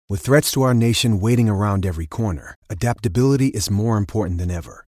With threats to our nation waiting around every corner, adaptability is more important than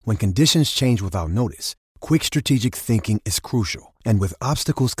ever. When conditions change without notice, quick strategic thinking is crucial. And with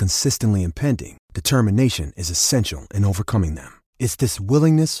obstacles consistently impending, determination is essential in overcoming them. It's this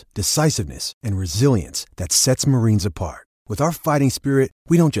willingness, decisiveness, and resilience that sets Marines apart. With our fighting spirit,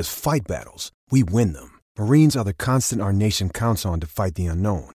 we don't just fight battles, we win them. Marines are the constant our nation counts on to fight the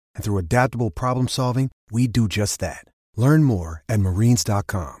unknown. And through adaptable problem solving, we do just that. Learn more at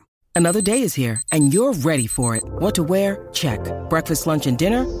marines.com. Another day is here, and you're ready for it. What to wear? Check. Breakfast, lunch, and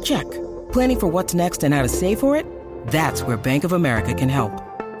dinner? Check. Planning for what's next and how to save for it? That's where Bank of America can help.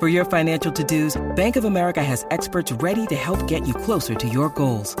 For your financial to-dos, Bank of America has experts ready to help get you closer to your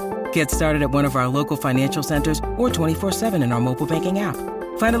goals. Get started at one of our local financial centers or 24/7 in our mobile banking app.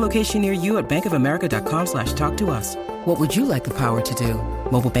 Find a location near you at bankofamerica.com/talktous. What would you like the power to do?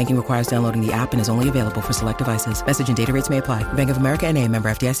 Mobile banking requires downloading the app and is only available for select devices. Message and data rates may apply. Bank of America N.A., member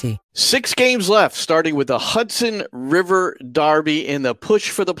FDIC. 6 games left, starting with the Hudson River Derby in the push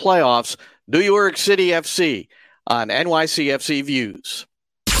for the playoffs. New York City FC on NYCFC Views.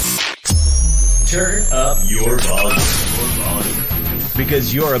 Turn up your volume.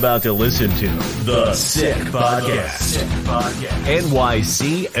 Because you're about to listen to The Sick Podcast.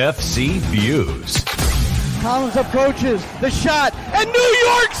 NYCFC Views. Collins approaches the shot, and New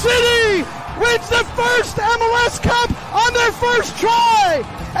York City wins the first MLS Cup on their first try,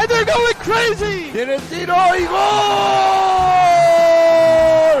 and they're going crazy. Tiene el tiro y gol!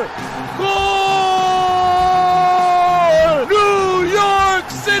 Gol! New York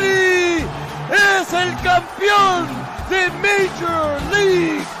City es el campeón de Major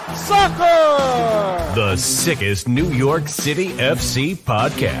League Soccer! The sickest New York City FC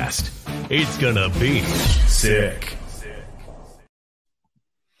podcast. It's gonna be sick.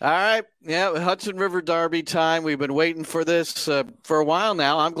 All right. Yeah, Hudson River Derby time. We've been waiting for this for a while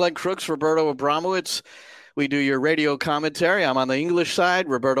now. I'm Glenn Crooks, Roberto Abramowitz. We do your radio commentary. I'm on the English side,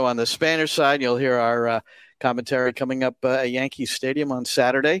 Roberto on the Spanish side. You'll hear our commentary coming up at Yankee Stadium on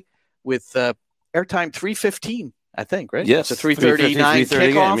Saturday with airtime 3:15, I think, right? Yes. It's a 3:39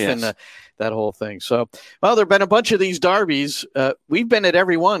 kickoff game, yes. and that whole thing. So, well, there have been a bunch of these derbies. We've been at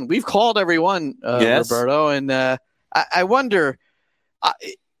every one. We've called every one, yes. Roberto. And I wonder,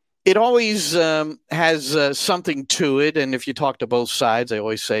 it always has something to it. And if you talk to both sides, I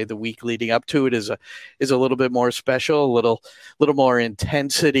always say the week leading up to it is a little bit more special, a little more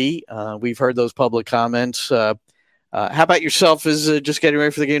intensity. We've heard those public comments. How about yourself? Is just getting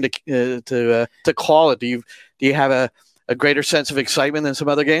ready for the game to call it? Do you have a greater sense of excitement than some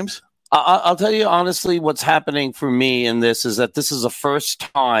other games? I'll tell you honestly, what's happening for me in this is that this is the first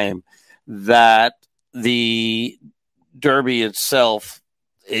time that the Derby itself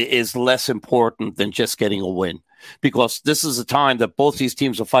is less important than just getting a win. Because this is a time that both these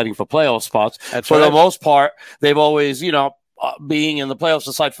teams are fighting for playoff spots. That's for right. the most part, they've always, being in the playoffs,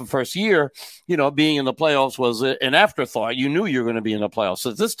 aside from first year, being in the playoffs was an afterthought. You knew you were going to be in the playoffs.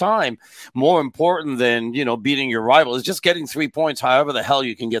 So this time, more important than, beating your rival is just getting 3 points, however the hell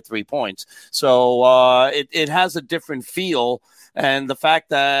you can get 3 points. So it has a different feel. And the fact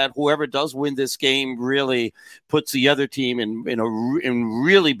that whoever does win this game really puts the other team in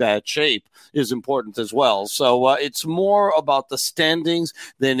really bad shape is important as well. So it's more about the standings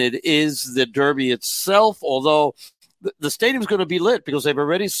than it is the Derby itself, although the stadium's going to be lit because they've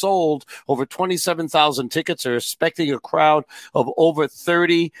already sold over 27,000 tickets. They're expecting a crowd of over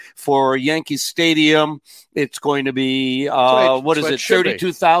 30 for Yankee Stadium. It's going to be,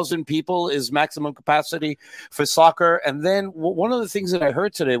 32,000 people is maximum capacity for soccer. And then one of the things that I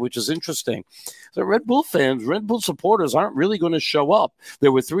heard today, which is interesting, the Red Bull supporters aren't really going to show up.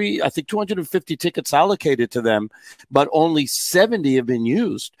 There were 250 tickets allocated to them, but only 70 have been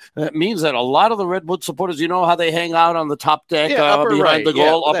used. That means that a lot of the Red Bull supporters, how they hang out on the top deck behind the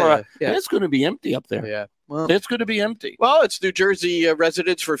goal, it's going to be empty up there. Yeah. Well, it's going to be empty. Well, it's New Jersey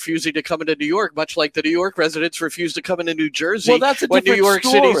residents refusing to come into New York, much like the New York residents refuse to come into New Jersey. Well, that's a when different New York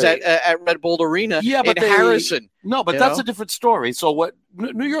story. City's at Red Bull Arena in Harrison. No, but that's a different story. So what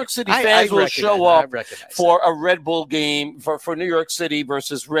New York City fans will show up for a Red Bull game for New York City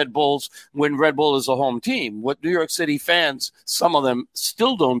versus Red Bulls when Red Bull is a home team. What New York City fans, some of them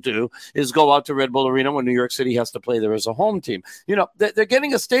still don't do, is go out to Red Bull Arena when New York City has to play there as a home team. They're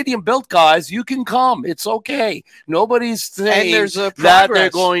getting a stadium built, guys. You can come. It's okay. Nobody's saying that they're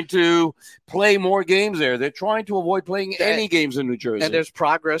going to play more games there. They're trying to avoid playing any games in New Jersey. And there's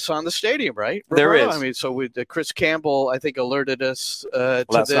progress on the stadium, right? There is. I mean, so with Chris Campbell, I think, alerted us to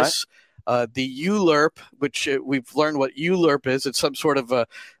this. The ULERP, which we've learned what ULERP is. It's some sort of a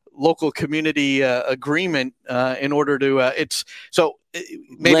local community agreement in order to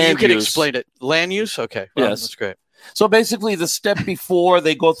maybe Land you could use. explain it. Land use? Okay. Well, Yes. That's great. So basically, the step before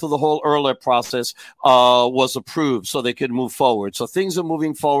they go through the whole earlier process was approved so they could move forward. So things are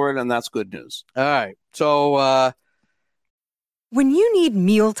moving forward, and that's good news. All right. So When you need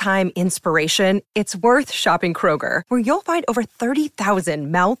mealtime inspiration, it's worth shopping Kroger, where you'll find over 30,000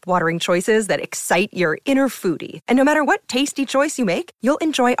 mouth-watering choices that excite your inner foodie. And no matter what tasty choice you make, you'll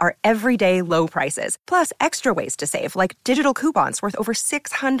enjoy our everyday low prices, plus extra ways to save, like digital coupons worth over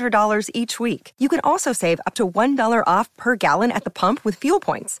 $600 each week. You can also save up to $1 off per gallon at the pump with fuel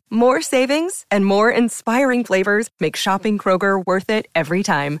points. More savings and more inspiring flavors make shopping Kroger worth it every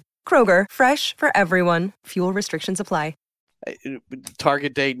time. Kroger, fresh for everyone. Fuel restrictions apply.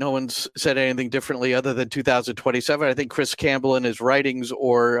 target date, no one's said anything differently other than 2027. I think Chris Campbell in his writings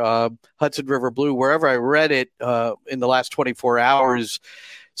or Hudson River Blue, wherever I read it in the last 24 hours,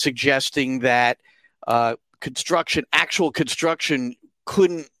 suggesting that actual construction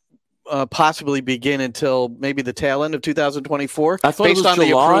couldn't possibly begin until maybe the tail end of 2024. I thought based it was on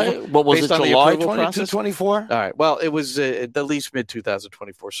July. The approval, what was based it, on July the approval 2024? All right. Well, it was at least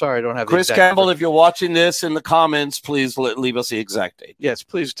mid-2024. Sorry, I don't have Chris the exact Campbell, if you're watching this in the comments, please leave us the exact date. Yes,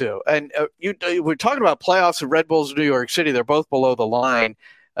 please do. And we're talking about playoffs and Red Bulls in New York City. They're both below the line.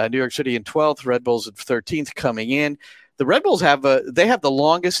 New York City in 12th, Red Bulls at 13th coming in. The Red Bulls have the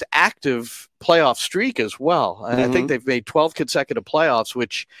longest active playoff streak as well. And I think they've made 12 consecutive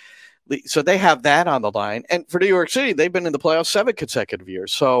playoffs, so they have that on the line. And for New York City, they've been in the playoffs 7 consecutive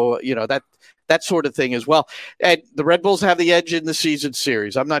years. So, that sort of thing as well. And the Red Bulls have the edge in the season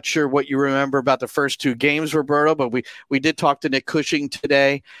series. I'm not sure what you remember about the first 2 games, Roberto, but we did talk to Nick Cushing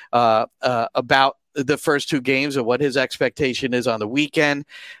today about the first 2 games and what his expectation is on the weekend.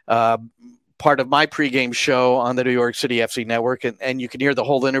 Part of my pregame show on the New York City FC network, and you can hear the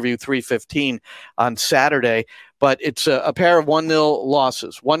whole interview 3:15 on Saturday. But it's a pair of 1-0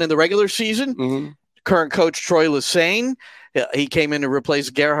 losses. One in the regular season. Current coach Troy Lesane, he came in to replace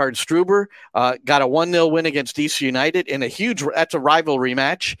Gerhard Struber, got a 1-0 win against DC United in that's a rivalry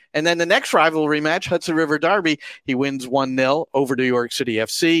match. And then the next rivalry match, Hudson River Derby, he wins 1-0 over New York City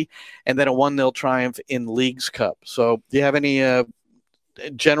FC, and then a 1-0 triumph in Leagues Cup. So do you have any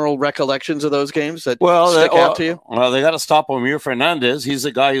general recollections of those games that stick out to you? Well, they got to stop Amir Fernandez. He's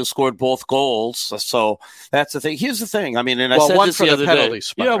the guy who scored both goals. So that's the thing. Here's the thing. I mean, and I said one this from the other penalty day.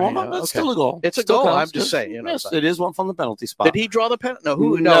 spot. Yeah, that's still a goal. It's a goal. I'm just saying. Yes, it is one from the penalty spot. Did he draw the penalty? No,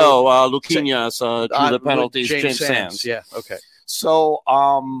 who? No, Luquinhas drew the penalties. James Sands. Yeah, okay. So,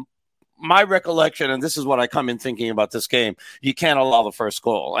 my recollection, and this is what I come in thinking about this game, you can't allow the first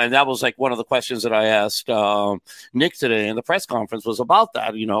goal. And that was like one of the questions that I asked Nick today in the press conference was about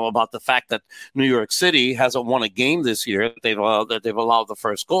that, about the fact that New York City hasn't won a game this year that they've allowed the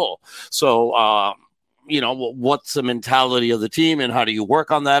first goal. So, what's the mentality of the team and how do you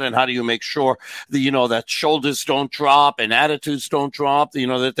work on that? And how do you make sure that, that shoulders don't drop and attitudes don't drop,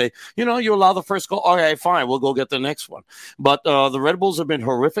 that they, you allow the first goal. Okay, fine. We'll go get the next one. But the Red Bulls have been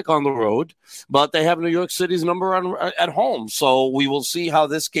horrific on the road, but they have New York City's number at home. So we will see how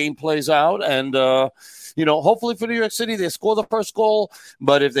this game plays out. And, hopefully for New York City, they score the first goal.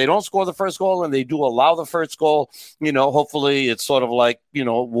 But if they don't score the first goal and they do allow the first goal, hopefully it's sort of like,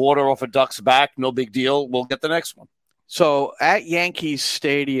 water off a duck's back. No big deal. We'll get the next one. So at Yankees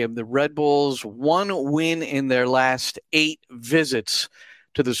Stadium, the Red Bulls 1 win in their last 8 visits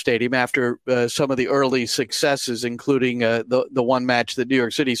to the stadium after some of the early successes, including the one match that New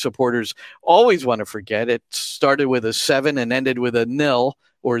York City supporters always want to forget. It started with a 7 and ended with a 0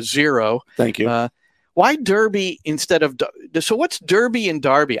 or 0. Thank you. Why Derby instead of – so what's Derby and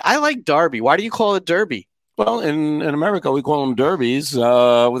Derby? I like Derby. Why do you call it Derby? Well, in America, we call them derbies.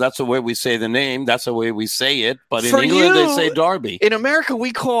 That's the way we say the name. That's the way we say it. But in England, they say Derby. In America,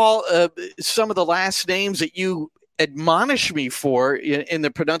 we call some of the last names that you admonish me for in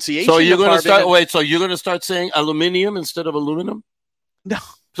the pronunciation. So you're going to start – wait, so you're going to start saying aluminium instead of aluminum? No.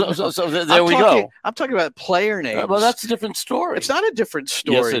 So there we go. I'm talking about player names. Well, that's a different story. It's not a different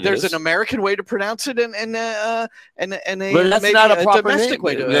story. Yes, There's is. an American way to pronounce it and a that's not a proper domestic name.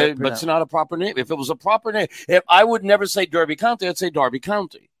 way to but it's not a proper name. If it was a proper name, if I would never say Derby County, I'd say Derby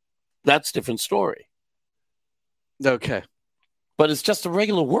County. That's a different story. Okay. But it's just a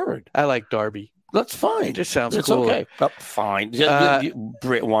regular word. I like Derby. That's fine. It just sounds it's cool. Okay. Fine.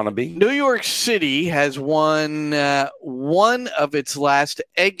 Brit wannabe. New York City has won one of its last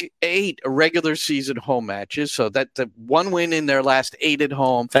 8 regular season home matches. So that's 1 win in their last 8 at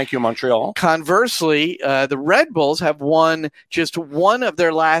home. Thank you, Montreal. Conversely, the Red Bulls have won just 1 of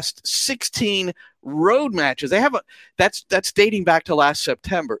their last 16 road matches. They have that's dating back to last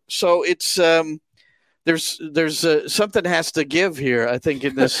September. So it's there's something has to give here, I think,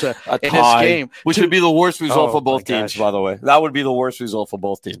 in this in this game, which would be the worst result for both teams. Gosh. By the way, that would be the worst result for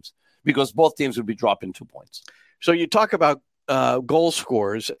both teams because both teams would be dropping 2 points. So you talk about goal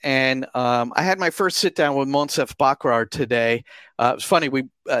scorers, and I had my first sit down with Monsef Bakrar today. It was funny.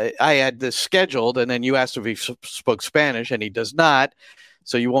 I had this scheduled, and then you asked if he spoke Spanish, and he does not.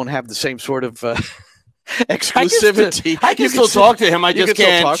 So you won't have the same sort of exclusivity. I can still talk to him. I just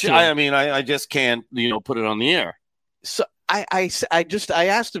can't. I just can't. Put it on the air. So I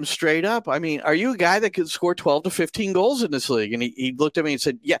asked him straight up. I mean, are you a guy that could score 12 to 15 goals in this league? And he looked at me and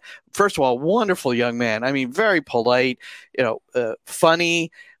said, yeah. First of all, wonderful young man. I mean, very polite,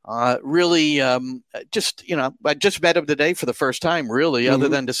 funny, really I just met him today for the first time, really, other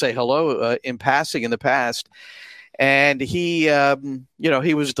than to say hello in passing in the past. And he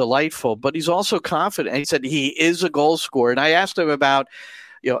was delightful, but he's also confident. He said he is a goal scorer. And I asked him about,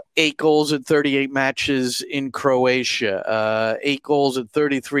 8 goals in 38 matches in Croatia, 8 goals in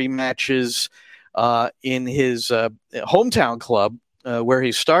 33 matches in his hometown club where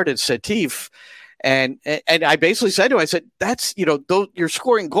he started, Setif. And I basically said to him, I said, that's, you're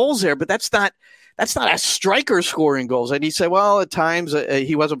scoring goals there, but that's not a striker scoring goals. And he said, well, at times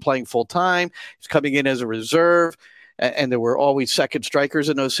he wasn't playing full time. He's coming in as a reserve, and there were always second strikers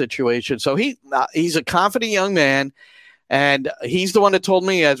in those situations. So he's a confident young man. And he's the one that told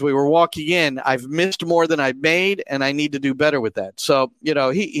me as we were walking in, I've missed more than I've made, and I need to do better with that. So,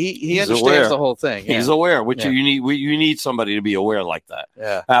 he understands aware. the whole thing. He's aware, which you need somebody to be aware like that.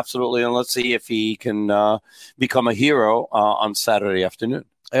 Yeah, absolutely. And let's see if he can become a hero on Saturday afternoon.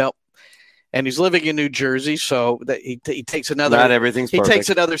 Yep. And he's living in New Jersey, so that he takes another. Not everything's perfect. He takes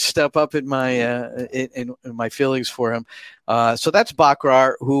another step up in my in my feelings for him. So that's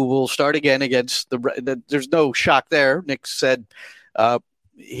Bakrar, who will start again against there's no shock there. Nick said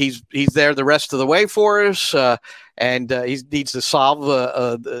he's there the rest of the way for us, and he needs to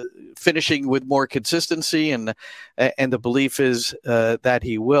solve finishing with more consistency, and the belief is that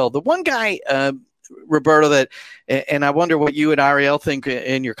he will. The one guy. Roberto, and I wonder what you and Ariel think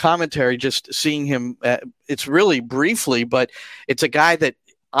in your commentary, just seeing him, it's really briefly, but it's a guy that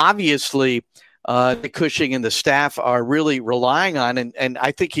obviously Nick Cushing and the staff are really relying on, and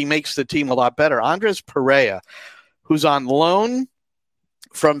I think he makes the team a lot better. Andres Perea, who's on loan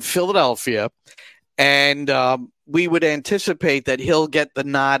from Philadelphia, and we would anticipate that he'll get the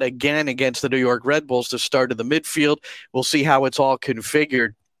nod again against the New York Red Bulls to start in the midfield. We'll see how it's all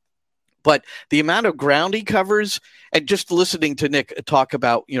configured. But the amount of ground he covers, and just listening to Nick talk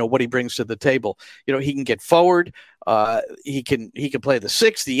about, what he brings to the table, he can get forward. He can play the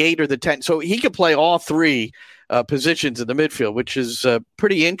 6, the 8, or the 10. So he can play all 3 positions in the midfield, which is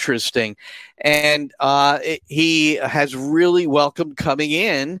pretty interesting. And he has really welcomed coming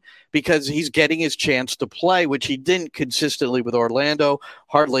in because he's getting his chance to play, which he didn't consistently with Orlando,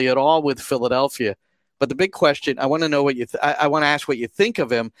 hardly at all with Philadelphia. But the big question, I want to know what I want to ask what you think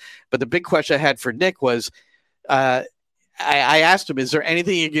of him. But the big question I had for Nick was, I asked him, is there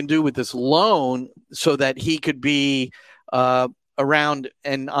anything you can do with this loan so that he could be around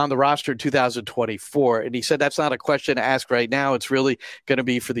and on the roster in 2024? And he said, that's not a question to ask right now. It's really going to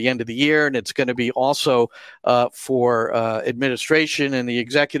be for the end of the year. And it's going to be also for administration and the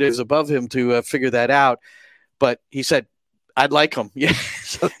executives above him to figure that out. But he said, I'd like him. Yeah.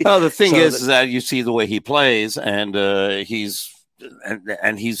 The thing is that you see the way he plays, and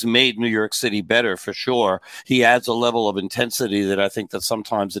he's made New York City better for sure. He adds a level of intensity that I think that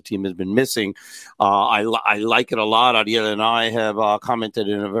sometimes the team has been missing. I like it a lot. Ariel and I have commented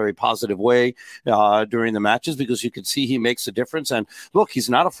in a very positive way during the matches because you can see he makes a difference. And look, he's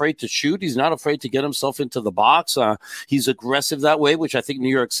not afraid to shoot. He's not afraid to get himself into the box. He's aggressive that way, which I think New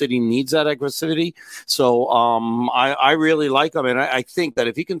York City needs that aggressivity. So I really like him. And I think that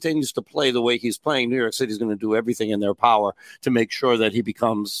if he continues to play the way he's playing, New York City is going to do everything in their power to make sure that he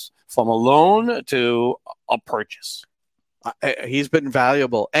becomes from a loan to a purchase. He's been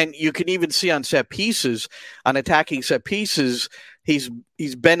valuable. And you can even see on set pieces, on attacking set pieces, he's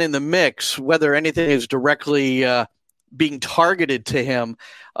been in the mix, whether anything is directly being targeted to him.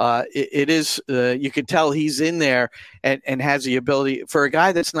 It is, you can tell he's in there and has the ability for a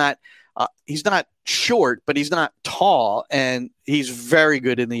guy that's not, he's not short, but he's not tall, and he's very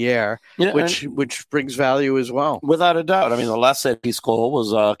good in the air, which brings value as well. Without a doubt. I mean, the last set piece goal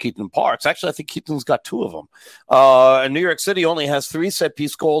was Keaton Parks. Actually, I think Keaton's got 2 of them. And New York City only has 3 set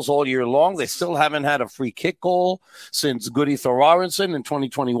piece goals all year long. They still haven't had a free kick goal since Goody Thorarensen in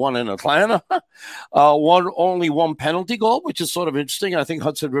 2021 in Atlanta. Only one penalty goal, which is sort of interesting. I think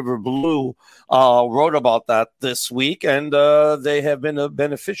Hudson River Blue wrote about that this week, and they have been a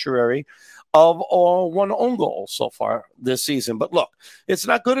beneficiary of one own goal so far this season. But look, it's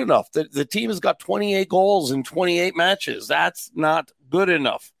not good enough. The team has got 28 goals in 28 matches. That's not good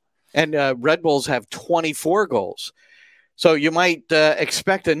enough. And Red Bulls have 24 goals. So you might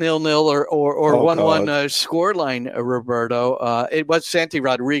expect a 0-0 or 1-1 scoreline, Roberto. It was Santi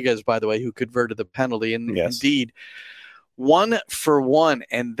Rodriguez, by the way, who converted the penalty. And indeed, 1 for 1,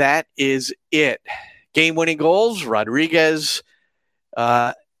 and that is it. Game-winning goals, Rodriguez,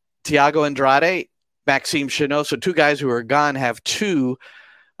 Thiago Andrade, Maxime Chanot. So 2 guys who are gone have 2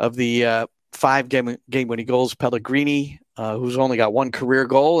 of the 5 game-winning goals. Pellegrini, who's only got 1 career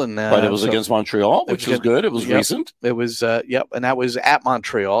goal. But it was against Montreal, which was good. It was recent. It was, and that was at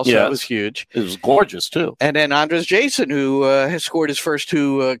Montreal, so that was huge. It was gorgeous, too. And then Andres Jason, who has scored his first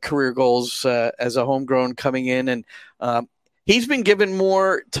 2 career goals as a homegrown coming in. And he's been given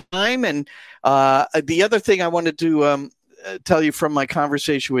more time. And the other thing I wanted to tell you from my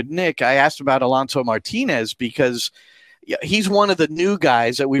conversation with Nick, I asked about Alonso Martinez because he's one of the new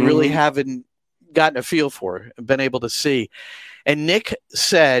guys that we really haven't gotten a feel for, been able to see. And Nick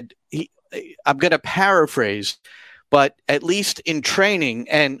said, I'm going to paraphrase, but at least in training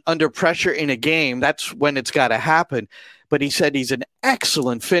and under pressure in a game, that's when it's got to happen. But he said he's an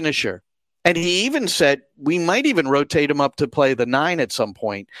excellent finisher. And he even said we might even rotate him up to play the 9 at some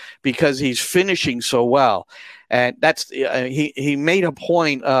point because he's finishing so well. And that's he made a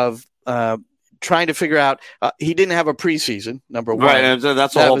point of trying to figure out he didn't have a preseason, number one. Right, and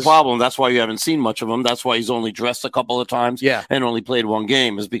that's the whole problem. That's why you haven't seen much of him. That's why he's only dressed a couple of times and only played 1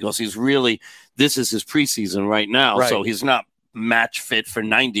 game, is because he's really – this is his preseason right now. Right. So he's not match fit for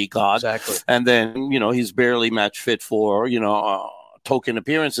 90, God. Exactly. And then, he's barely match fit for, token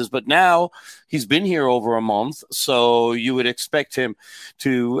appearances, but now he's been here over a month, so you would expect him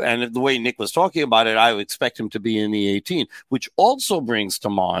to, and the way Nick was talking about it, I would expect him to be in the 18, which also brings to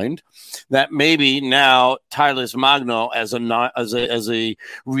mind that maybe now Tyler Magno as a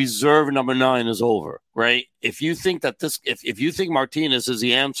reserve number 9 is over, right? If you think that if you think Martinez is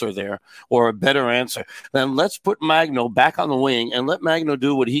the answer there, or a better answer, then let's put Magno back on the wing and let Magno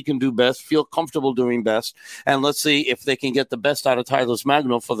do what he can do best, feel comfortable doing best, and let's see if they can get the best out of Tyler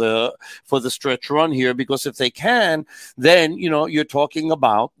Magno for the stretch run here. Because if they can, then you're talking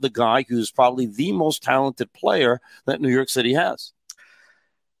about the guy who's probably the most talented player that New York City has.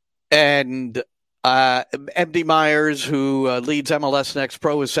 And MD Myers, who leads MLS Next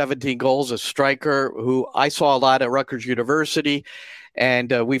Pro with 17 goals, a striker who I saw a lot at Rutgers University,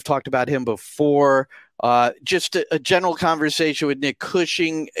 and we've talked about him before. Just a general conversation with Nick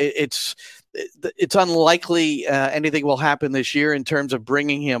Cushing. It's unlikely anything will happen this year in terms of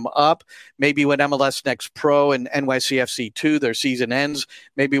bringing him up. Maybe when MLS Next Pro and NYCFC 2, their season ends,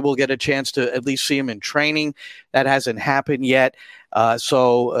 maybe we'll get a chance to at least see him in training. That hasn't happened yet.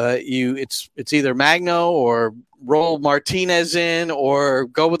 So it's either Magno or roll Martinez in or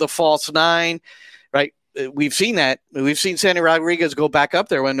go with a false 9, right? We've seen that. We've seen Santi Rodriguez go back up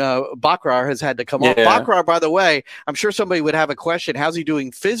there when Bakrar has had to come off. Bakrar, by the way, I'm sure somebody would have a question. How's he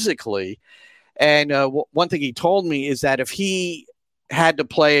doing physically? And one thing he told me is that if he had to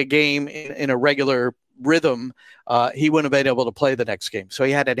play a game in a regular rhythm, he wouldn't have been able to play the next game. So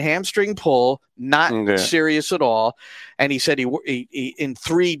he had a hamstring pull, not serious at all. And he said he in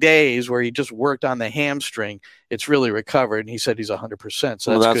 3 days where he just worked on the hamstring, it's really recovered. And he said he's 100%.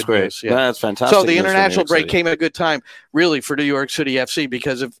 So that's good great. News. Yeah. That's fantastic. So the international break came at a good time, really, for New York City FC,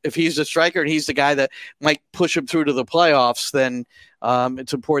 because if he's the striker and he's the guy that might push him through to the playoffs, then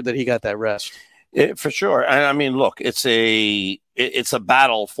it's important that he got that rest. For sure. I mean, look, it's a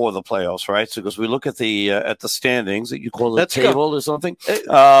battle for the playoffs, right? So because we look at the standings, that you call it a table or something.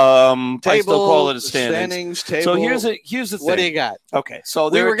 Table, I still call it a standings. Table. So here's the thing. What do you got? Okay, so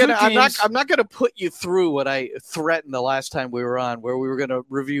I'm not gonna put you through what I threatened the last time we were on, where we were gonna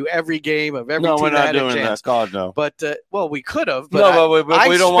review every game of every team. No, we're not doing that. God, no. But we could have. But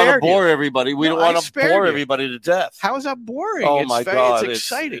we don't want to bore everybody. We don't want to bore everybody to death. How is that boring? Oh my God, it's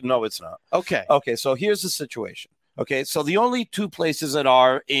exciting. No, it's not. Okay. So here's the situation. Okay, so the only 2 places that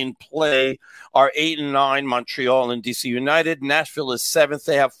are in play are 8 and 9, Montreal and DC United. Nashville is 7th.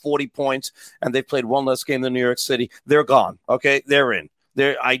 They have 40 points, and they've played 1 less game than New York City. They're gone. Okay, they're in.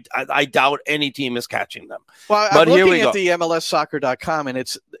 I doubt any team is catching them. Well, but I'm here we looking go. at the MLSsoccer.com,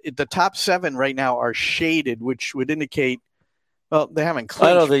 and the top 7 right now are shaded, which would indicate, well, they haven't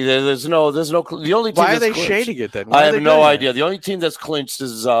clinched. I don't think there's no. The only team Why are they clinched, shading it then? I have no idea. The only team that's clinched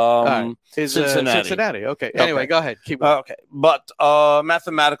is Cincinnati. Cincinnati. Okay. Anyway, go ahead. Keep going. Okay, but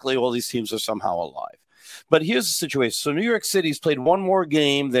mathematically, all these teams are somehow alive. But here's the situation. So New York City's played one more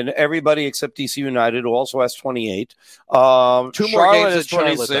game than everybody except DC United, who also has 28. Two more Charlotte games has at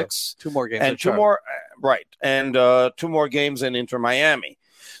 26. Two more games and at two more, right. And 2 more games in Inter Miami.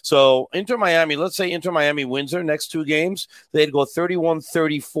 So Inter Miami, let's say Inter Miami wins their next 2 games, they'd go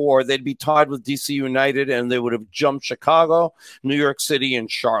 31-34. They'd be tied with DC United, and they would have jumped Chicago, New York City, and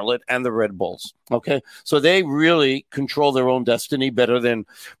Charlotte, and the Red Bulls. Okay, so they really control their own destiny better than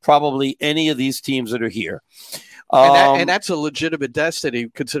probably any of these teams that are here. And that's a legitimate destiny,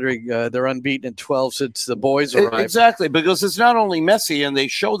 considering they're unbeaten in 12 since the boys arrived. Exactly, because it's not only Messi, and they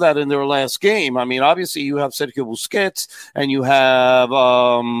showed that in their last game. I mean, obviously, you have Sergio Busquets, and you have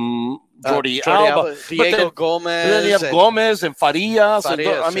Jordi Alba, Diego Gomez. Then you have Gomez and Farias.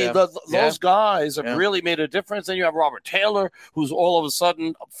 Those Those guys have really made a difference. Then you have Robert Taylor, who's all of a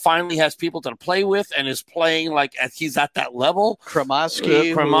sudden finally has people to play with and is playing like he's at that level.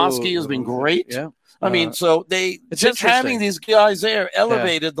 Kremovsky has been great. Yeah. I mean, so just having these guys there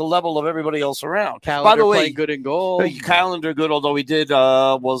elevated the level of everybody else around. Callender By the way, playing good in goal. Callender good, although he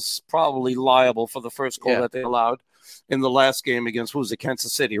was probably liable for the first goal that they allowed in the last game against,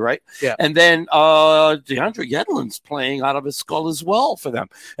 Kansas City, right? Yeah. And then DeAndre Yedlin's playing out of his skull as well for them.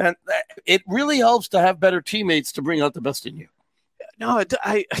 And it really helps to have better teammates to bring out the best in you. No,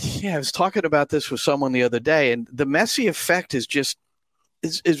 I was talking about this with someone the other day, and the Messi effect is just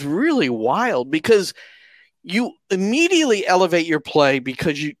is really wild, because you immediately elevate your play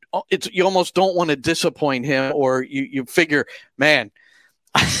because you almost don't want to disappoint him, or you figure, man,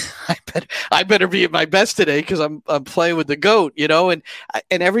 I better be at my best today because I'm playing with the GOAT, and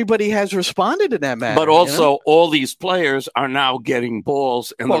everybody has responded in that manner. But also, all these players are now getting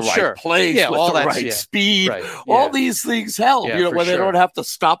balls in the right place with the right speed. Right. All these things help, when they don't have to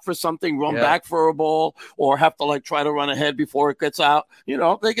stop for something, run back for a ball, or have to try to run ahead before it gets out.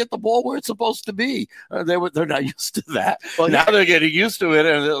 They get the ball where it's supposed to be. They're not used to that. Well, now they're getting used to it,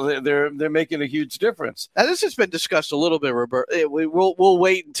 and they're making a huge difference. Now, this has been discussed a little bit, Robert. We'll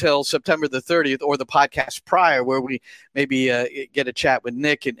wait until September the 30th or the podcast prior, where we maybe get a chat with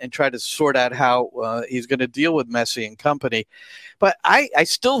Nick and try to sort out how he's going to deal with Messi and company. But I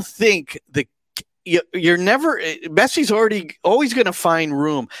still think you're never – Messi's always going to find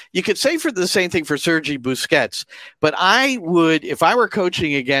room. You could say for the same thing for Sergi Busquets, but I would – if I were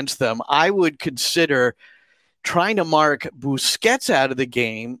coaching against them, I would consider trying to mark Busquets out of the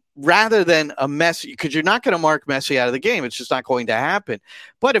game rather than a Messi, because you're not going to mark Messi out of the game. It's just not going to happen.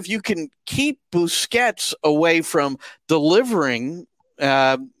 But if you can keep Busquets away from delivering,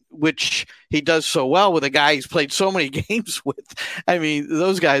 which he does so well with a guy he's played so many games with. I mean,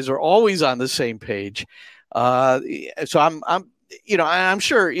 those guys are always on the same page. So I'm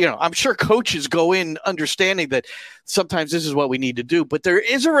sure coaches go in understanding that sometimes this is what we need to do, but there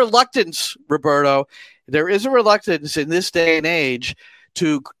is a reluctance, Roberto. There is a reluctance in this day and age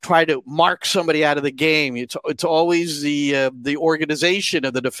to try to mark somebody out of the game. It's always the organization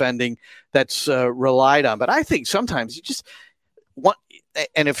of the defending that's relied on. But I think sometimes you just want,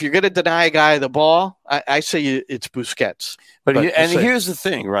 and if you're going to deny a guy the ball, I say it's Busquets. But here's the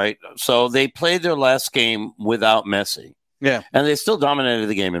thing, right? So they played their last game without Messi. Yeah. And they still dominated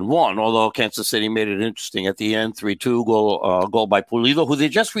the game and won, although Kansas City made it interesting at the end. 3-2 goal by Pulido, who they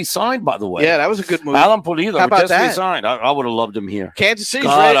just re-signed, by the way. Yeah, that was a good move. Alan Pulido just that? re-signed. I would have loved him here. Kansas City's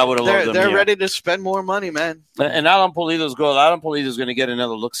I would have loved him They're here. ready to spend more money, man. And Alan Pulido's goal. Alan Pulido's going to get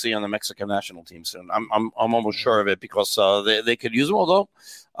another look-see on the Mexican national team soon. I'm almost sure of it, because they could use him, although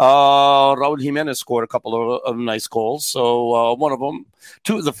Raul Jimenez scored a couple of nice goals. So one of them,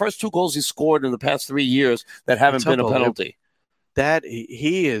 the first 2 goals he scored in the past 3 years that haven't been a penalty. That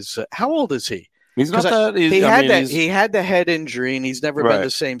he is. How old is he? He's not that. He had the head injury, and he's never been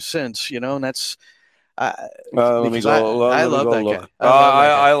the same since. And that's. Let me go. I love that look. guy.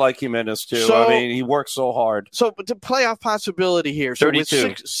 I like Jimenez too. So, he works so hard. So, but the playoff possibility here. So 32.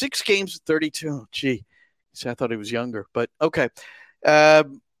 with six games, 32. Gee, see, I thought he was younger, but okay.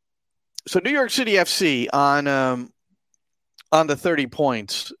 So New York City FC on the 30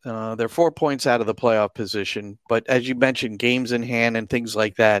 points, they're 4 points out of the playoff position. But as you mentioned, games in hand and things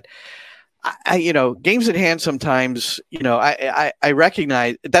like that. Games in hand sometimes, I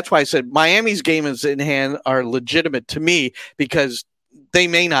recognize. That's why I said Miami's games in hand are legitimate to me, because they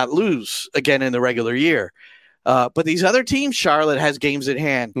may not lose again in the regular year. But these other teams, Charlotte has games in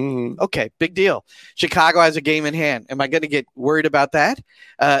hand. Okay, big deal. Chicago has a game in hand. Am I going to get worried about that?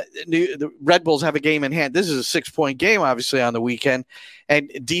 The Red Bulls have a game in hand. This is a 6-point game, obviously, on the weekend. And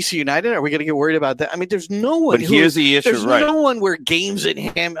DC United, are we going to get worried about that? I mean, there's no one. But here's the issue, there's no one where games in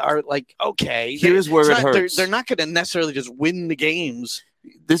hand are like, okay. Here's where it hurts. They're not going to necessarily just win the games.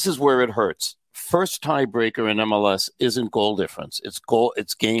 This is where it hurts. First tiebreaker in MLS isn't goal difference. It's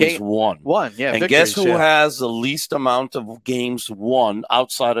games won. Yeah. And guess who has the least amount of games won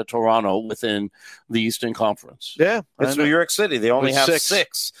outside of Toronto within the Eastern Conference? Yeah. It's New York City. They only have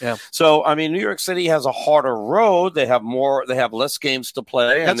 6. Yeah. So, I mean, New York City has a harder road. They have less games to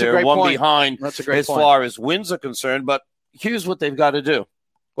play, and they're one behind as far as wins are concerned. But here's what they've got to do.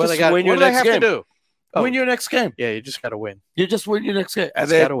 What do they have to do? Win your next game. Yeah, you just got to win. You just win your next game. And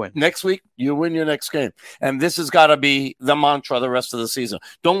then got to win. Next week, you win your next game. And this has got to be the mantra the rest of the season.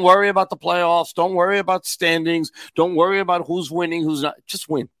 Don't worry about the playoffs. Don't worry about standings. Don't worry about who's winning, who's not. Just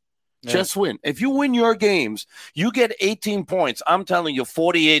win. Yeah. Just win. If you win your games, you get 18 points. I'm telling you,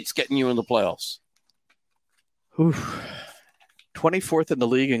 48's getting you in the playoffs. 24th in the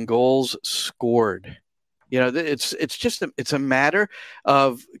league in goals scored. You know, it's just a matter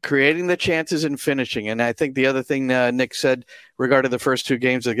of creating the chances and finishing. And I think the other thing Nick said regarding the first 2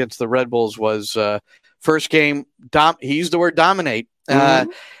 games against the Red Bulls was first game, he used the word dominate, but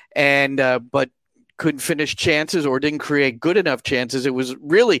couldn't finish chances or didn't create good enough chances. It was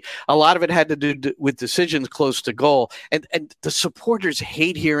really a lot of it had to do with decisions close to goal. And the supporters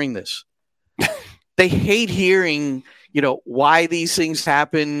hate hearing this. They hate hearing why these things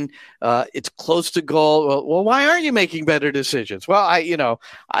happen. It's close to goal. Well, why aren't you making better decisions? Well,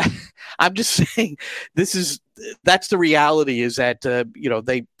 I'm just saying that's the reality is that,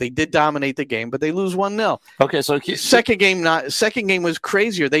 they did dominate the game, but they lose 1-0. Okay. So second game was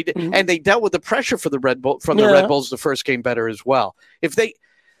crazier. They did, and they dealt with the pressure for the Red Bull the Red Bulls, the first game better as well. If they,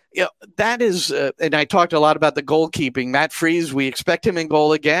 that is, and I talked a lot about the goalkeeping. Matt Freese, we expect him in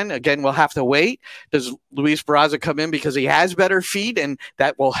goal again. Again, we'll have to wait. Does Luis Barraza come in because he has better feet and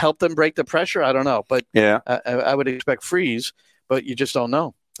that will help them break the pressure? I don't know. But I would expect Freese, but you just don't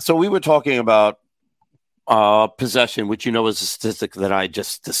know. So we were talking about possession, which is a statistic that I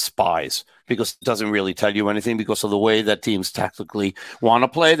just despise because it doesn't really tell you anything because of the way that teams tactically want to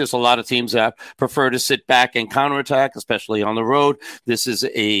play. There's a lot of teams that prefer to sit back and counterattack, especially on the road. This is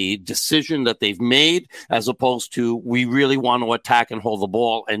a decision that they've made as opposed to we really want to attack and hold the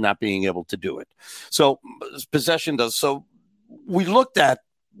ball and not being able to do it. So possession does. So we looked at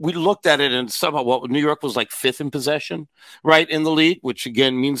it and somehow New York was like 5th in possession, right, in the league, which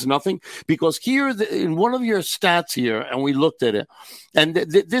again means nothing because here in one of your stats here, and we looked at it, and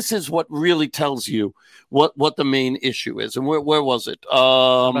this is what really tells you what the main issue is. And where was it?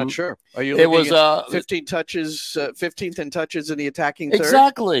 I'm not sure. Are you? It was 15 touches, 15th in touches in the attacking third.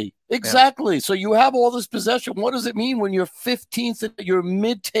 Exactly. Yeah. So you have all this possession. What does it mean when you're 15th, your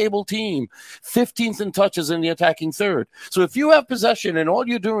mid-table team, 15th in touches in the attacking third? So if you have possession and all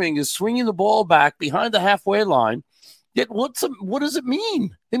you're doing is swinging the ball back behind the halfway line, what does it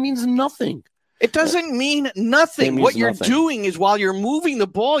mean? It means nothing. It doesn't mean nothing. What you're doing is while you're moving the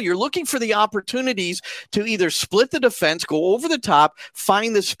ball, you're looking for the opportunities to either split the defense, go over the top,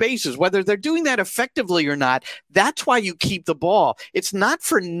 find the spaces. Whether they're doing that effectively or not, that's why you keep the ball. It's not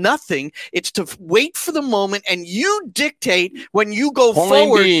for nothing. It's to wait for the moment, and you dictate when you go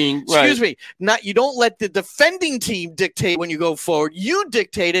forward. Excuse me. You don't let the defending team dictate when you go forward. You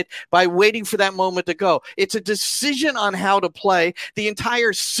dictate it by waiting for that moment to go. It's a decision on how to play. The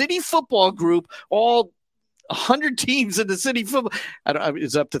entire City football group, all 100 teams in the City football.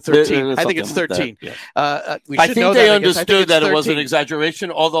 It's up to 13. I think it's 13. Yeah. I think they understood that it was an exaggeration.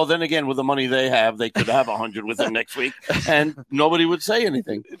 Although then again, with the money they have, they could have 100 with them next week, and nobody would say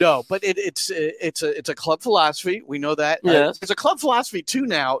anything. No, but it's a club philosophy. We know that. Yes. It's a club philosophy too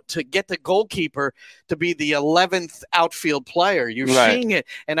now to get the goalkeeper to be the 11th outfield player. You're seeing it,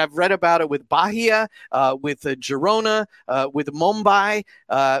 and I've read about it with Bahia, with Girona, with Mumbai,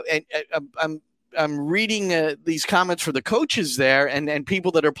 and I'm reading these comments for the coaches there and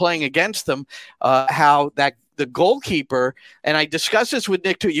people that are playing against them, how that the goalkeeper, and I discussed this with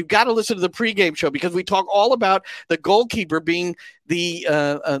Nick too. You've got to listen to the pregame show because we talk all about the goalkeeper being the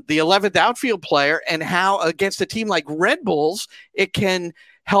 11th outfield player and how against a team like Red Bulls, it can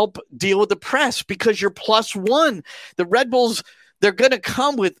help deal with the press because you're +1. The Red Bulls, they're going to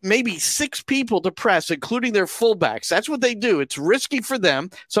come with maybe 6 people to press, including their fullbacks. That's what they do. It's risky for them.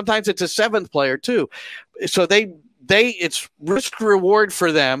 Sometimes it's a 7th player too. So it's risk reward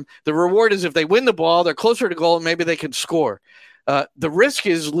for them. The reward is if they win the ball, they're closer to goal, and maybe they can score. The risk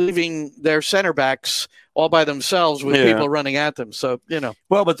is leaving their center backs all by themselves with people running at them. So,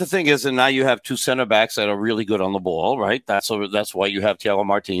 Well, but the thing is, and now you have two center backs that are really good on the ball, right? That's why you have Thiago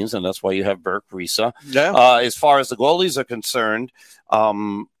Martins, and that's why you have Berk Risa. Yeah. As far as the goalies are concerned,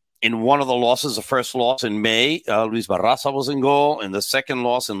 in one of the losses, the first loss in May, Luis Barraza was in goal. In the second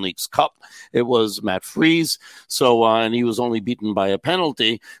loss in League's Cup, it was Matt Freese. So, and he was only beaten by a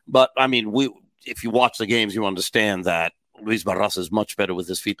penalty. But, I mean, if you watch the games, you understand that Luis Barraza is much better with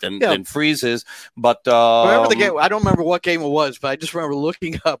his feet than Freese is. But remember the game? I don't remember what game it was, but I just remember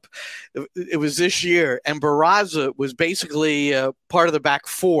looking up. It was this year, and Barraza was basically part of the back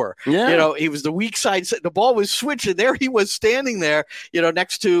four. Yeah. He was the weak side. The ball was switching. There he was standing there,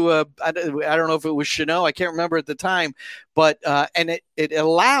 next to I don't know if it was Chanel. I can't remember at the time. But and it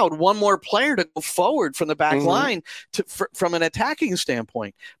allowed one more player to go forward from the back line from an attacking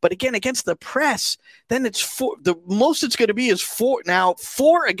standpoint. But again, against the press, then it's four. The most it's going to be is four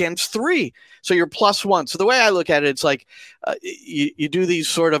against three. So you're +1. So the way I look at it, it's like you do these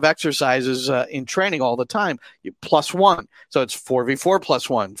sort of exercises in training all the time. You +1. So it's 4v4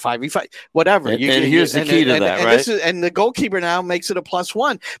 +1, 5v5, whatever. And here's the key to that, right? And the goalkeeper now makes it a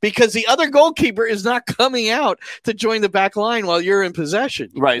 +1 because the other goalkeeper is not coming out to join the back line while you're in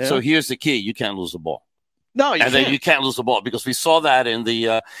possession. Right. So here's the key. You can't lose the ball. No, you can't. Then you can't lose the ball because we saw that in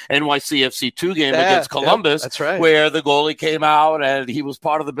the NYCFC 2 game against Columbus, that's right, where the goalie came out and he was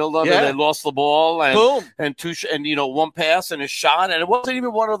part of the build-up and they lost the ball and boom, and one pass and a shot, and it wasn't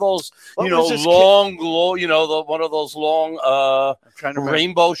even one of those one of those long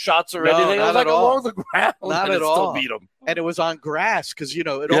rainbow shots or anything. It was like along the ground. Not at all. Still beat them. And it was on grass because it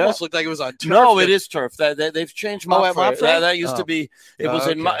almost looked like it was on turf. No, it is turf. They've changed Montfray. That used to be. It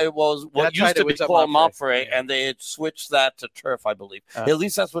was what used to be called Montfray, and they had switched that to turf, I believe. At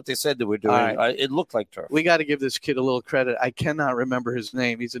least that's what they said they were doing. Right. It looked like turf. We got to give this kid a little credit. I cannot remember his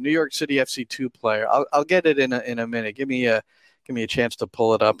name. He's a New York City FC2 player. I'll get it in a minute. Give me a chance to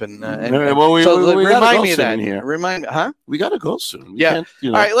pull it up and remind me of that. Here. Remind, huh? We got to go soon. All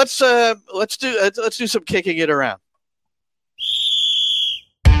right, let's do some kicking it around.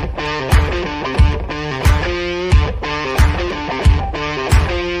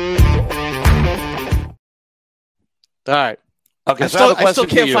 All right. Okay. I still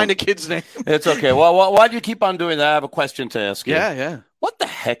can't find a kid's name. It's okay. Well, why do you keep on doing that? I have a question to ask you. Yeah. What the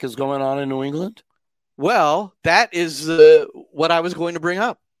heck is going on in New England? Well, that is what I was going to bring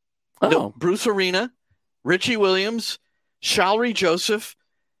up. Bruce Arena, Richie Williams, Shalry Joseph.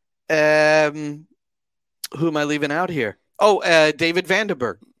 Who am I leaving out here? David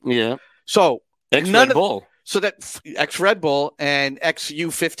Vandenberg. Yeah. So ex-Red Bull. So that ex-Red Bull and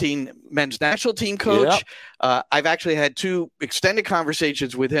ex-U15 men's national team coach. Yep. I've actually had 2 extended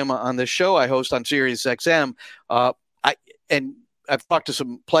conversations with him on the show I host on Sirius XM. And I've talked to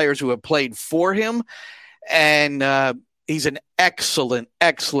some players who have played for him, and he's an excellent,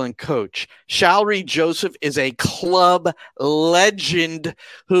 excellent coach. Shalry Joseph is a club legend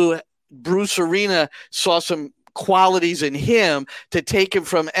who Bruce Arena saw some qualities in him to take him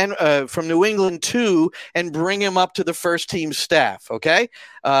from New England 2 and bring him up to the first team staff. Okay.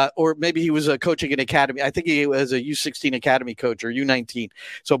 Or maybe he was coaching an academy. I think he was a U16 academy coach or U19.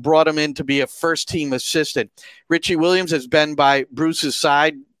 So brought him in to be a first team assistant. Richie Williams has been by Bruce's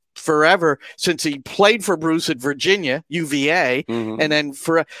side forever since he played for Bruce at Virginia, UVA, and then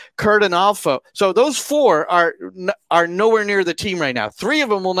for Kurt and Alpha. So those 4 are nowhere near the team right now. 3 of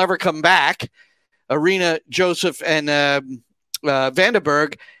them will never come back. Arena, Joseph, and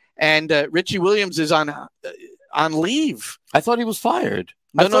Vandenberg, and Richie Williams is on leave. I thought he was fired.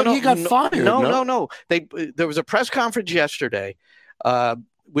 I thought he got fired. No. There was a press conference yesterday,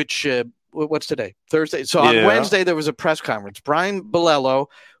 which what's today? Thursday. So on Wednesday there was a press conference. Brian Bilello,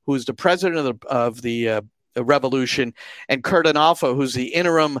 who's the president of the Revolution, and Kurt Analfo, who's the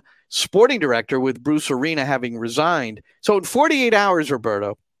interim sporting director with Bruce Arena having resigned. So in 48 hours,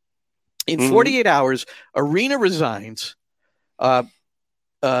 Roberto. In 48 hours, Arena resigns.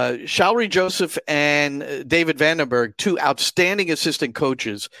 Shalry Joseph and David Vandenberg, 2 outstanding assistant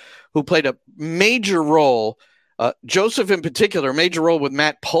coaches who played a major role. Joseph, in particular, a major role with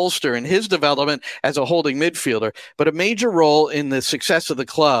Matt Polster in his development as a holding midfielder, but a major role in the success of the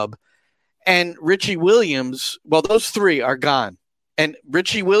club. And Richie Williams, well, those 3 are gone. And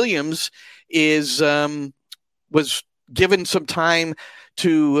Richie Williams was given some time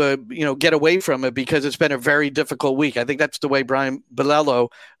to get away from it because it's been a very difficult week. I think that's the way Brian Bilello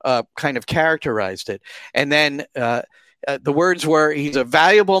kind of characterized it. And then the words were, he's a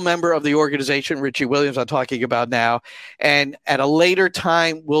valuable member of the organization, Richie Williams I'm talking about now, and at a later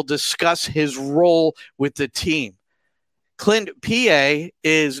time we'll discuss his role with the team. Clint PA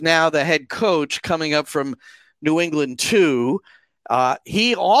is now the head coach coming up from New England 2.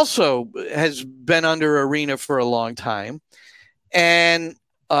 He also has been under Arena for a long time. And,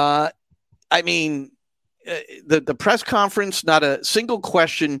 the press conference, not a single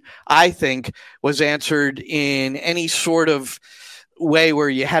question, I think, was answered in any sort of way where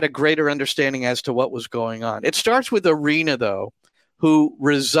you had a greater understanding as to what was going on. It starts with Arena, though, who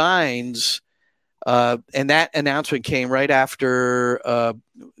resigns, and that announcement came right after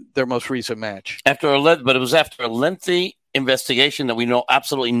their most recent match. But it was after a lengthy investigation that we know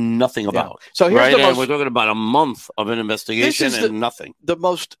absolutely nothing about. Yeah. So here's and we're talking about a month of an investigation and nothing. The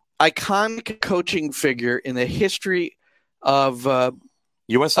most iconic coaching figure in the history of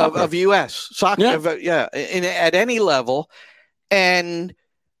U.S. soccer. Of U.S. soccer, at any level. And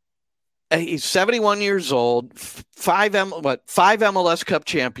he's 71 years old, five MLS Cup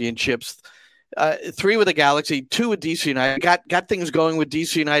championships, 3 with the Galaxy, 2 with DC United. Got things going with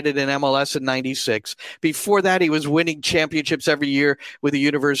DC United and MLS in '96. Before that, he was winning championships every year with the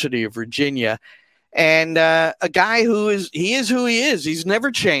University of Virginia. And a guy who is who he is. He's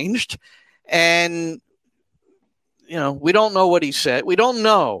never changed. And, we don't know what he said. We don't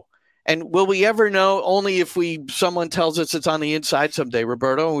know. And will we ever know? Only if someone tells us it's on the inside someday,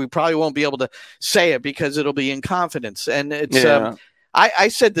 Roberto. And we probably won't be able to say it because it'll be in confidence. And it's I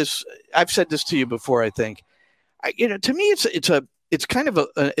said this. I've said this to you before. I think, to me, it's kind of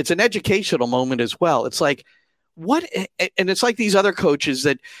it's an educational moment as well. It's like and it's like these other coaches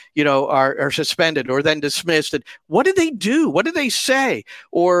that are suspended or then dismissed. And what did they do? What did they say?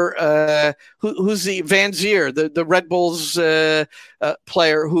 Or who's the Van Zier, the Red Bulls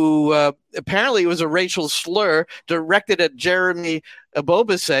player who apparently was a racial slur directed at Jeremy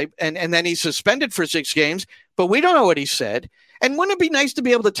Ebobisse, and then he's suspended for 6 games. But we don't know what he said. And wouldn't it be nice to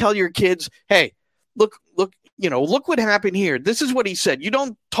be able to tell your kids, hey, look, look what happened here. This is what he said. You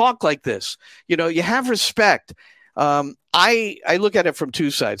don't talk like this. You have respect. I look at it from 2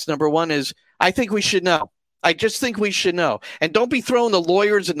 sides. Number one is I think we should know. I just think we should know. And don't be throwing the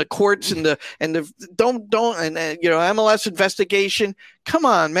lawyers and the courts and MLS investigation. Come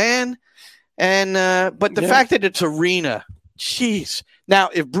on, man. And but the fact that it's Arena, jeez.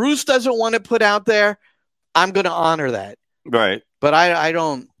 Now, if Bruce doesn't want to put out there, I'm going to honor that. Right. But I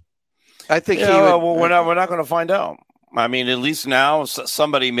don't. I think we're not going to find out. I mean, at least now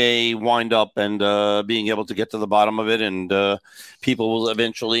somebody may wind up and being able to get to the bottom of it, and people will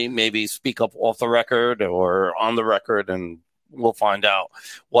eventually maybe speak up off the record or on the record, and we'll find out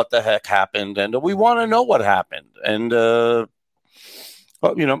what the heck happened. And we want to know what happened. And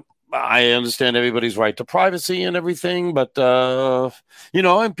I understand everybody's right to privacy and everything, but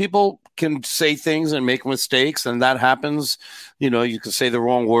and people can say things and make mistakes, and that happens. You can say the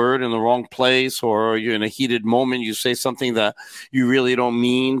wrong word in the wrong place, or you're in a heated moment, you say something that you really don't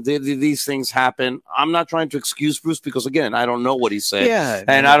mean. These things happen. I'm not trying to excuse Bruce because, again, I don't know what he said,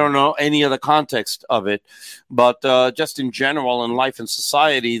 and I don't know any of the context of it. But just in general, in life and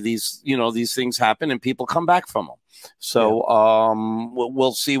society, these things happen, and people come back from them. So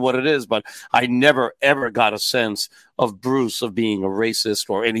we'll see what it is. But I never, ever got a sense of Bruce of being a racist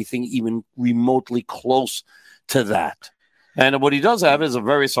or anything even remotely close to that. And what he does have is a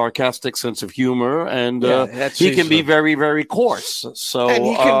very sarcastic sense of humor, and he can be very, very coarse. So and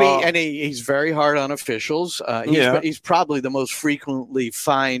he can be, and he's very hard on officials. He's probably the most frequently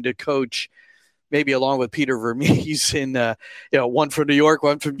fined coach, maybe along with Peter Vermees in, one from New York,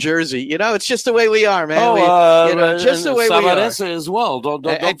 one from Jersey. It's just the way we are, man. Just the way we are. As well. Don't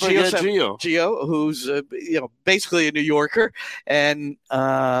forget Gio, who's basically a New Yorker, and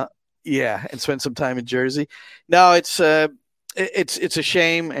and spent some time in Jersey. No, it's a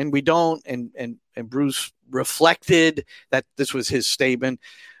shame, and we don't. And Bruce reflected that this was his statement.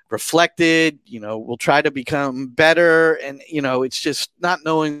 Reflected, we'll try to become better. And, it's just not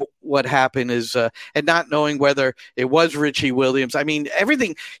knowing what happened and not knowing whether it was Richie Williams. I mean,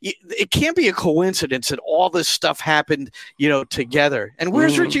 everything, it can't be a coincidence that all this stuff happened, together. And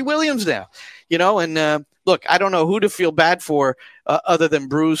where's Richie Williams now? And look, I don't know who to feel bad for other than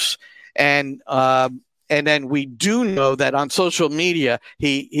Bruce. And then we do know that on social media,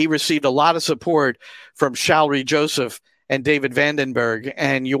 he received a lot of support from Shalry Joseph and David Vandenberg,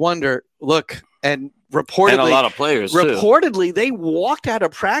 and you wonder, look, and reportedly, and a lot of players reportedly, they walked out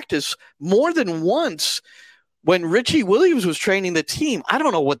of practice more than once when Richie Williams was training the team. I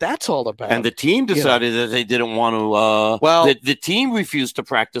don't know what that's all about. And the team decided that they didn't want to. The team refused to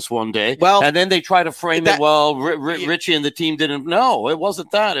practice one day. And then they try to frame it. Richie and the team didn't. No, it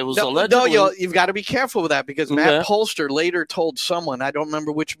wasn't that. It was allegedly. No, you've got to be careful with that because Matt Polster later told someone, I don't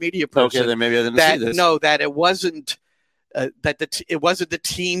remember which media person. Okay, then maybe I didn't see this. No, that it wasn't it wasn't the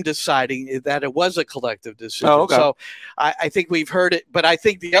team deciding, that it was a collective decision. Oh, okay. So I think we've heard it, but I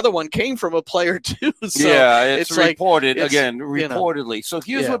think the other one came from a player too. So yeah, it's reported like, reportedly. So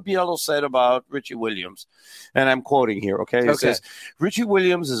here's what Biello said about Richie Williams, and I'm quoting here. Okay, he says Richie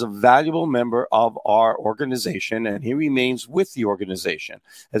Williams is a valuable member of our organization, and he remains with the organization.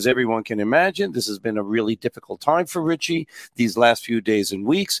 As everyone can imagine, this has been a really difficult time for Richie these last few days and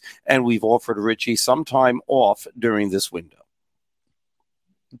weeks, and we've offered Richie some time off during this window.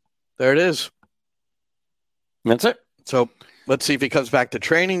 There it is. That's it. So let's see if he comes back to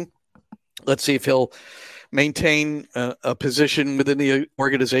training. Let's see if he'll maintain a position within the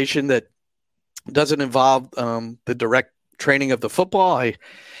organization that doesn't involve the direct training of the football.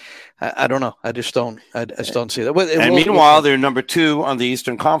 I don't know. I just don't see that. And meanwhile, they're number 2 on the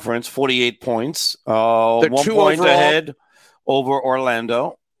Eastern Conference, 48 points. 1 point overall ahead over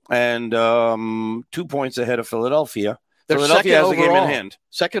Orlando, and 2 points ahead of Philadelphia. Philadelphia has a game in hand.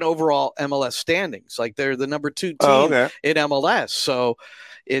 Second overall MLS standings. Like, they're the number 2 team in MLS. So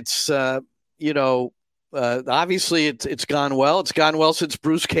it's obviously it's gone well. It's gone well since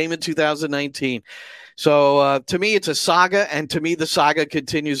Bruce came in 2019. So to me, it's a saga, and to me, the saga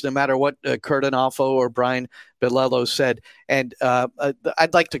continues no matter what Kurt Anolfo or Brian Bilello said. And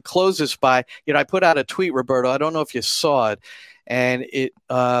I'd like to close this by, I put out a tweet, Roberto. I don't know if you saw it. And it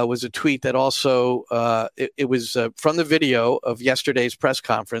was a tweet that also it was from the video of yesterday's press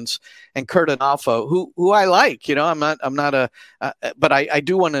conference. And Kurt Anolfo, who I like, I'm not but I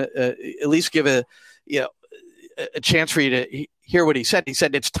do want to at least give a chance for you to hear what he said. He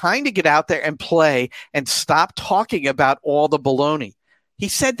said, it's time to get out there and play and stop talking about all the baloney. He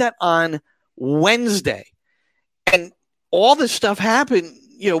said that on Wednesday, and all this stuff happened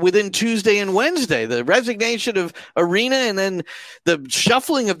within Tuesday and Wednesday, the resignation of Arena and then the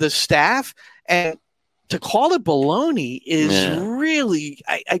shuffling of the staff. And to call it baloney is really,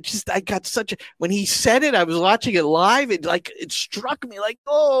 I got such a, when he said it, I was watching it live. It struck me like,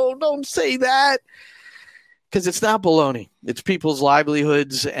 oh, don't say that. Because it's not baloney. It's people's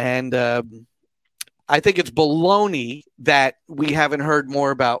livelihoods. And I think it's baloney that we haven't heard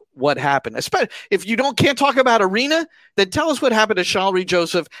more about what happened. Especially if you can't talk about Arena, then tell us what happened to Shalrie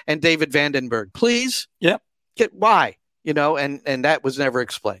Joseph and David Vandenberg, please. Yeah. Why? And that was never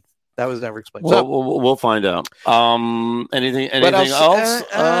explained. That was never explained. Well, we'll find out. Anything else?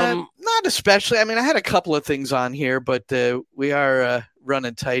 Not especially. I mean, I had a couple of things on here, but we are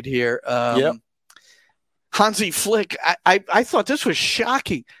running tight here. Hansi Flick, I thought this was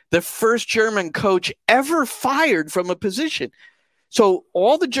shocking. The first German coach ever fired from a position. So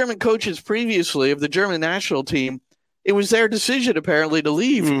all the German coaches previously of the German national team, it was their decision apparently to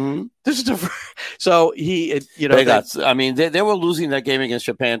leave. Mm-hmm. This is so he, they were losing that game against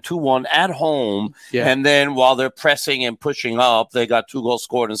Japan 2-1 at home, and then while they're pressing and pushing up, they got 2 goals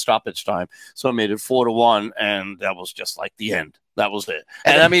scored in stoppage time, so it made it 4-1, and that was just like the end. That was it.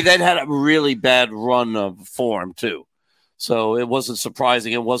 And I mean, they'd had a really bad run of form too. So it wasn't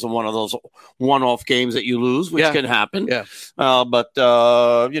surprising. It wasn't one of those one-off games that you lose, which can happen. Yeah. But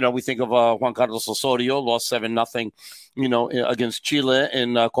we think of Juan Carlos Osorio, lost 7-0, against Chile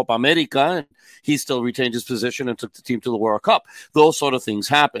in Copa America. And he still retained his position and took the team to the World Cup. Those sort of things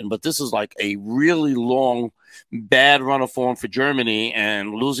happen. But this is like a really long, bad run of form for Germany, and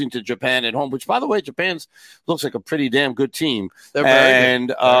losing to Japan at home, which, by the way, Japan's looks like a pretty damn good team. They're very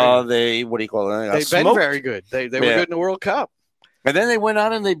good. They, what do you call it? They've been very good. They were good in the World Cup. And then they went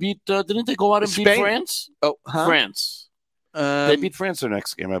out and they beat, didn't they go out and beat France? Oh, huh? France. They beat France their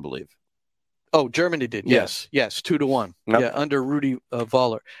next game, I believe. Oh, Germany did. Yes. 2-1. Yep. Yeah, under Rudi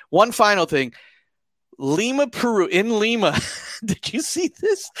Voller. One final thing. Lima, Peru, in Lima. Did you see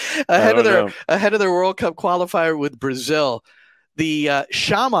this? Ahead of their World Cup qualifier with Brazil, the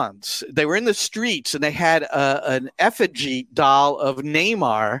shamans, they were in the streets and they had an effigy doll of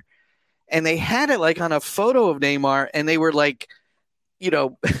Neymar, and they had it like on a photo of Neymar, and they were like, they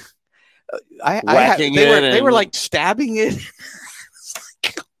were like stabbing it.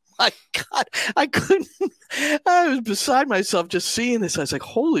 My God, I couldn't. I was beside myself just seeing this. I was like,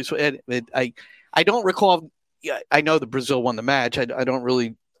 "Holy!" I don't recall. I know that Brazil won the match. I don't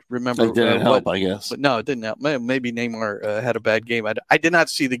really remember. It didn't help, I guess. But no, it didn't help. Maybe Neymar had a bad game. I did not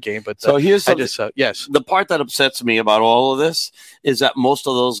see the game, but so here's yes. The part that upsets me about all of this is that most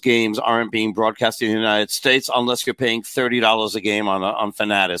of those games aren't being broadcast in the United States unless you're paying $30 a game on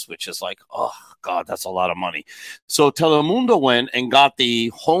Fanatics, which is like, oh, God, that's a lot of money. So Telemundo went and got the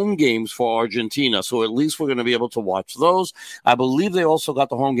home games for Argentina. So at least we're going to be able to watch those. I believe they also got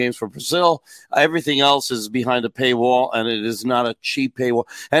the home games for Brazil. Everything else is behind a paywall, and it is not a cheap paywall.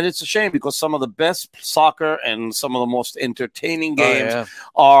 And it's a shame because some of the best soccer and some of the most entertaining games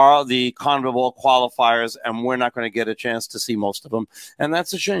are the CONMEBOL qualifiers, and we're not going to get a chance to see most of them. And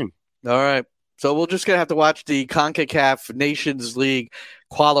that's a shame. All right. So we're just going to have to watch the CONCACAF Nations League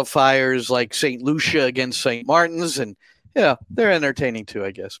qualifiers like St. Lucia against St. Martin's. And, yeah, they're entertaining too, I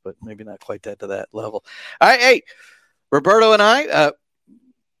guess, but maybe not quite to that level. All right. Hey, Roberto and I,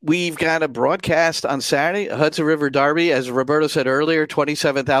 we've got a broadcast on Saturday, Hudson River Derby. As Roberto said earlier,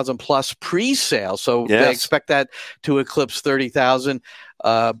 27,000 plus pre-sale. So they expect that to eclipse 30,000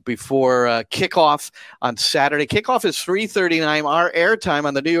 before kickoff on Saturday. Kickoff is 3:39. Our airtime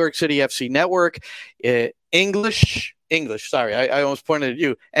on the New York City FC network, English, sorry, I almost pointed at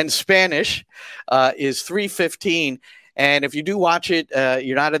you, and Spanish is 3:15. And if you do watch it,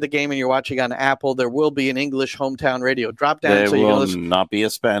 you're not at the game and you're watching on Apple, there will be an English hometown radio drop down. There will not be a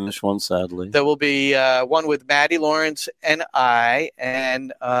Spanish one, sadly. There will be one with Maddie Lawrence and I,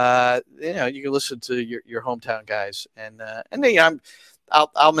 and you can listen to your hometown guys, and then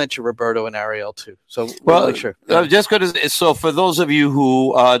I'll mention Roberto and Ariel too. So we'll make sure. So for those of you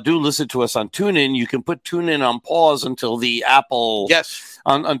who do listen to us on TuneIn, you can put TuneIn on pause until the Apple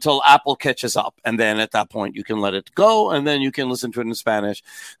until Apple catches up, and then at that point you can let it go, and then you can listen to it in Spanish.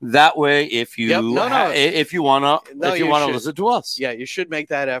 That way, if you if you wanna listen to us, you should make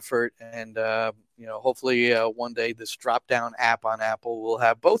that effort, and hopefully one day this drop down app on Apple will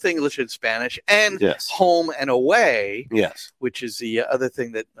have both English and Spanish and home and away. Yes, which is the other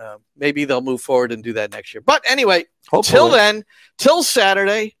thing that maybe they'll move forward and do that next year. But anyway, till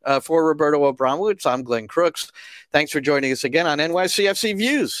Saturday, for Roberto Abramowitz, I'm Glenn Crooks. Thanks for joining us again on NYCFC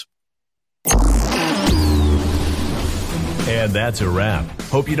Views. And that's a wrap.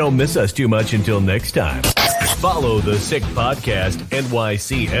 Hope you don't miss us too much until next time. Follow the Sick Podcast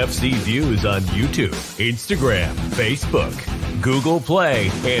NYCFC Views on YouTube, Instagram, Facebook, Google Play,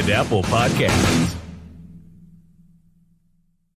 and Apple Podcasts.